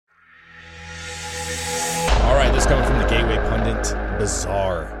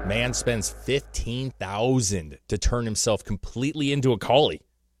bizarre. Man spends $15,000 to turn himself completely into a collie.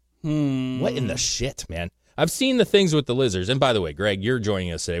 What in the shit, man? I've seen the things with the lizards. And by the way, Greg, you're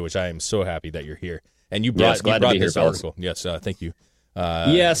joining us today, which I am so happy that you're here. And you brought, glad you brought to be this here, article. Yes, thank you.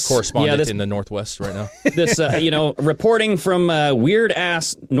 Yes. Correspondent in the Northwest right now. This, reporting from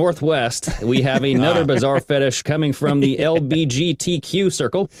weird-ass Northwest, we have another bizarre fetish coming from the LBGTQ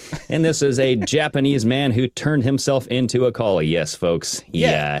circle, and this is a Japanese man who turned himself into a collie. Yes, folks, he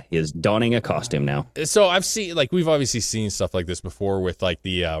is donning a costume now. So I've seen, we've obviously seen stuff like this before with,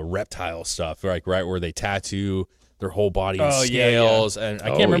 the reptile stuff, right, where they tattoo their whole body in scales, and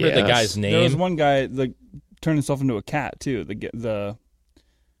I can't remember the guy's name. There was one guy that turned himself into a cat, too, the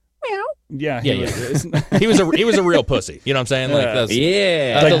meow. Yeah, he was a real pussy. You know what I'm saying?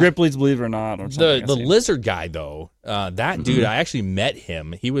 Like Ripley's Believe It or Not. Or something, the lizard guy though, that dude, I actually met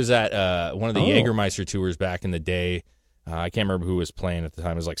him. He was at one of the Jägermeister tours back in the day. I can't remember who was playing at the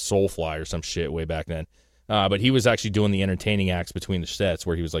time. It was like Soulfly or some shit way back then. But he was actually doing the entertaining acts between the sets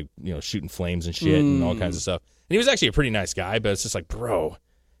where he was shooting flames and shit and all kinds of stuff. And he was actually a pretty nice guy, but it's just like, bro.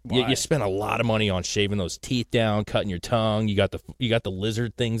 You spend a lot of money on shaving those teeth down, cutting your tongue. You got the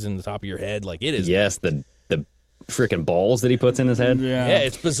lizard things in the top of your head. Like it is. Yes, the freaking balls that he puts in his head. Yeah,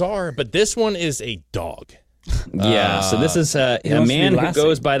 it's bizarre. But this one is a dog. So this is a man who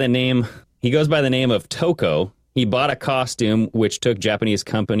goes by the name. He goes by the name of Toco. He bought a costume which took Japanese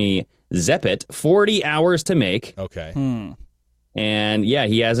company Zeppet 40 hours to make. Okay. And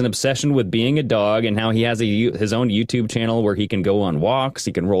he has an obsession with being a dog, and now he has his own YouTube channel where he can go on walks,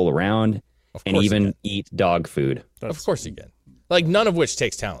 he can roll around, and even eat dog food. Of course he can. None of which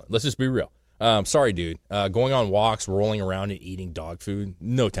takes talent. Let's just be real. Sorry, dude. Going on walks, rolling around, and eating dog food,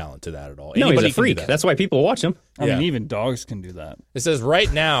 no talent to that at all. No, he's a freak. That's why people watch him. I mean, even dogs can do that. It says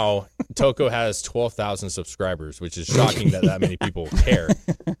right now, Toco has 12,000 subscribers, which is shocking that many people care,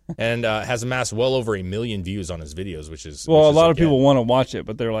 and has amassed well over 1 million views on his videos, which is... Well, a lot of people want to watch it,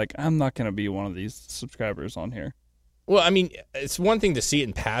 but they're like, I'm not going to be one of these subscribers on here. Well, I mean, it's one thing to see it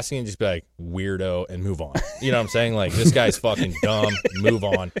in passing and just be like, weirdo, and move on. You know what I'm saying? Like, this guy's fucking dumb, move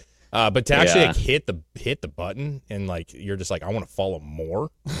on. But to actually hit the button and you're just like, I want to follow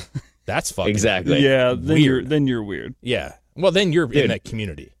more. That's fucking exactly. Yeah, then you're weird. Yeah. Well, then you're in that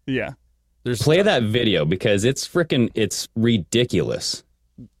community. Yeah. Play that video because it's ridiculous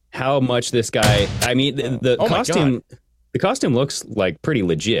how much this guy. I mean, the costume. The costume looks like pretty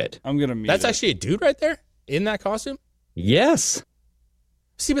legit. I'm gonna. That's actually a dude right there in that costume. Yes.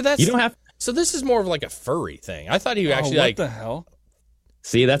 See, but that's you don't have. So this is more of like a furry thing. I thought he would actually what the hell?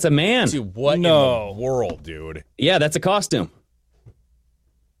 See, that's a man. Dude, what in the world, dude? Yeah, that's a costume.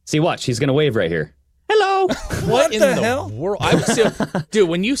 See, watch. He's going to wave right here. Hello. What in the hell? World? I was still, dude,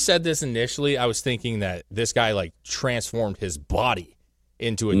 when you said this initially, I was thinking that this guy, transformed his body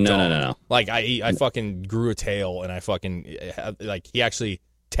into a dog. No. I fucking grew a tail, and I fucking, he actually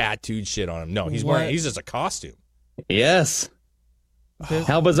tattooed shit on him. No, he's just a costume. Yes.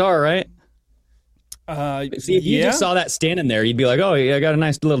 How bizarre, right? See, if you just saw that standing there, you'd be like, oh, yeah, I got a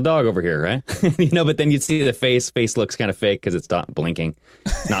nice little dog over here, right? But then you'd see the face. Face looks kind of fake because it's not blinking.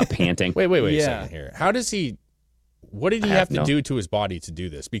 It's not panting. Wait a second here. How does he... What did he have to do to his body to do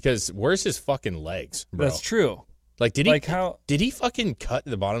this? Because where's his fucking legs, bro? That's true. Did he fucking cut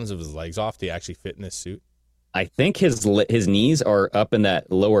the bottoms of his legs off to actually fit in this suit? I think his knees are up in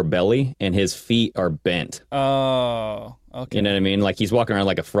that lower belly, and his feet are bent. Oh, okay. You know what I mean? Like he's walking around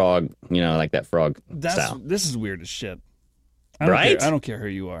like a frog, like that frog style. This is weird as shit. I don't care who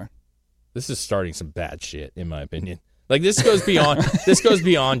you are. This is starting some bad shit, in my opinion. This goes beyond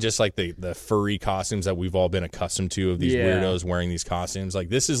just the furry costumes that we've all been accustomed to of these weirdos wearing these costumes.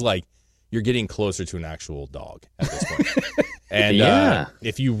 This is you're getting closer to an actual dog at this point. And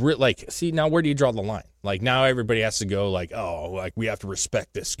if you see, now where do you draw the line? Now everybody has to go we have to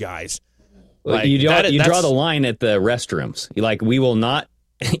respect this, guys. You draw the line at the restrooms. We will not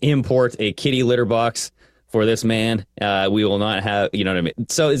import a kitty litter box for this man. We will not have, you know what I mean?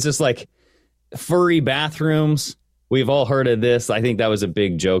 So it's just furry bathrooms. We've all heard of this. I think that was a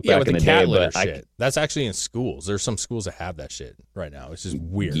big joke back in the day. But shit. That's actually in schools. There's some schools that have that shit right now. It's just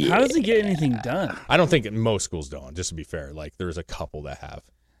weird. How does he get anything done? I don't think most schools don't, just to be fair. There's a couple that have.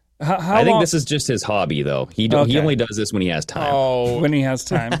 I think this is just his hobby, though. He only does this when he has time. Oh, when he has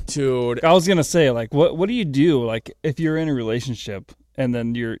time. Dude. I was going to say, what do you do, if you're in a relationship and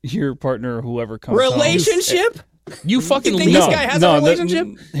then your partner or whoever comes Relationship? You fucking think this guy has a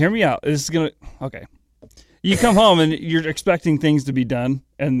relationship? Hear me out. This is going to... Okay. You come home and you're expecting things to be done,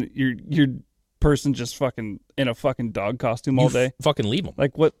 and your person just fucking in a fucking dog costume all day. Fucking leave them.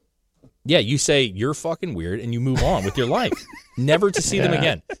 What? Yeah, you say you're fucking weird and you move on with your life, never to see them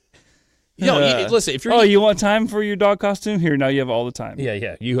again. Listen, if you're you want time for your dog costume? Here, now you have all the time.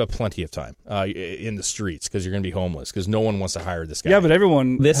 Yeah, you have plenty of time in the streets because you're going to be homeless because no one wants to hire this guy. Yeah, but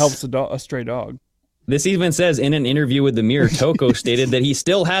everyone helps a stray dog. This even says in an interview with the Mirror, Toco stated that he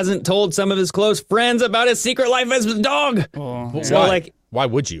still hasn't told some of his close friends about his secret life as a dog. Why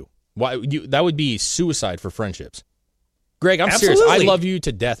would you? That would be suicide for friendships. Greg, I'm Absolutely. serious. I love you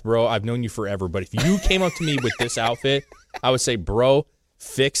to death, bro. I've known you forever. But if you came up to me with this outfit, I would say, bro,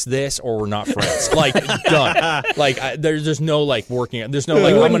 fix this or we're not friends. Like, done. Like, there's no, like, working. There's no,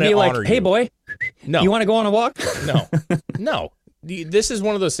 like, I'm going to honor you. Hey, boy, no. You want to go on a walk? No. This is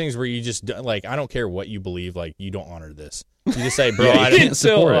one of those things where you just, like, I don't care what you believe. Like, you don't honor this. You just say, bro, I don't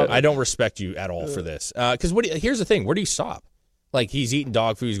support it. I don't respect you at all for this. Because here's the thing. Where do you stop? Like, he's eating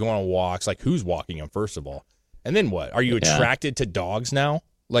dog food. He's going on walks. Like, who's walking him, first of all? And then what? Are you attracted to dogs now?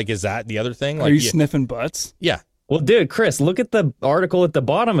 Like, is that the other thing? Like, are you sniffing butts? Yeah. Well, dude, Chris, look at the article at the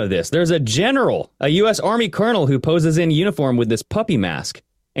bottom of this. There's a general, a U.S. Army colonel who poses in uniform with this puppy mask.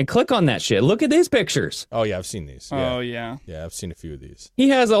 And click on that shit. Look at these pictures. Oh, yeah, I've seen these. Yeah. Oh, yeah. Yeah, I've seen a few of these. He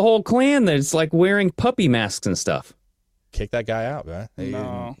has a whole clan that's, like, wearing puppy masks and stuff. Kick that guy out, man.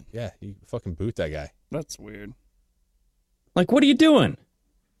 No. Yeah, you fucking boot that guy. That's weird. Like, what are you doing?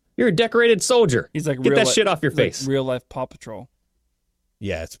 You're a decorated soldier. He's like, get that shit off your face. Like real life Paw Patrol.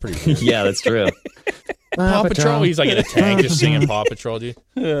 Yeah, it's pretty weird. Yeah, that's true. Paw Patrol. He's like in a tank just singing Paw Patrol, dude.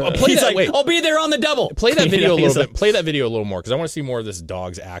 I'll be there on the double. Play that video a little bit. Play that video a little more because I want to see more of this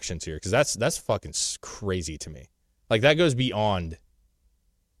dog's actions here because that's fucking crazy to me. Like that goes beyond.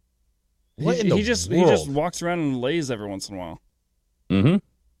 He just walks around and lays every once in a while. Mm-hmm.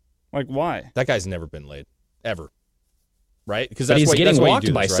 Like why? That guy's never been laid ever. Right? Because he's getting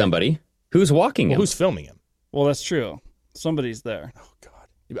walked by somebody. Who's walking him? Who's filming him? Well, that's true. Somebody's there. Oh,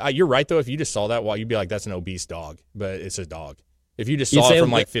 God. You're right, though. If you just saw that walk, you'd be like, that's an obese dog. But it's a dog. If you just saw it from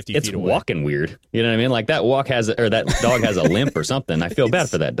like 50 feet away. It's walking weird. You know what I mean? Like that that dog has a limp or something. I feel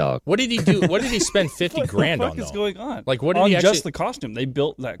bad for that dog. What did he do? What did he spend 50 grand on, What is going on? Like, what did he actually... just the costume. They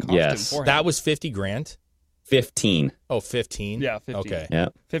built that costume for him. That was 50 grand? 15. Oh, 15? Yeah, 15. Okay. Yeah.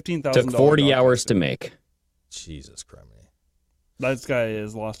 $15,000. Took 40 hours to make. Jesus Christ. That guy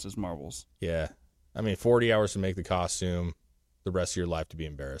has lost his marbles. Yeah. I mean, 40 hours to make the costume, the rest of your life to be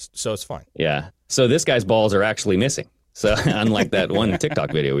embarrassed. So it's fine. Yeah. So this guy's balls are actually missing. So unlike that one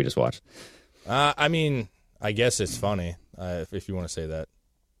TikTok video we just watched. I mean, I guess it's funny, if you want to say that.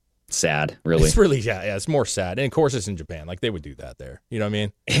 Sad, really. It's really, yeah, it's more sad. And of course it's in Japan. Like, they would do that there. You know what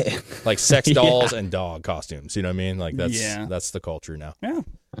I mean? Like sex dolls and dog costumes. You know what I mean? Like, that's the culture now. Yeah.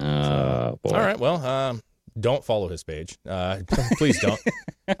 Boy. All right, well, don't follow his page. Please don't.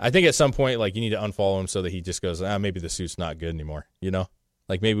 I think at some point, like, you need to unfollow him so that he just goes, maybe the suit's not good anymore. You know,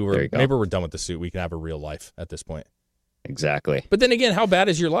 like maybe we're done with the suit. We can have a real life at this point. Exactly. But then again, how bad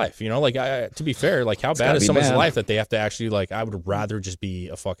is your life? You know, like to be fair, like how bad is someone's life that they have to actually like? I would rather just be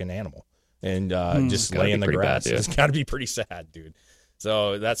a fucking animal and just lay in the grass. It's got to be pretty sad, dude.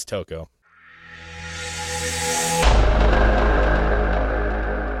 So that's Toco.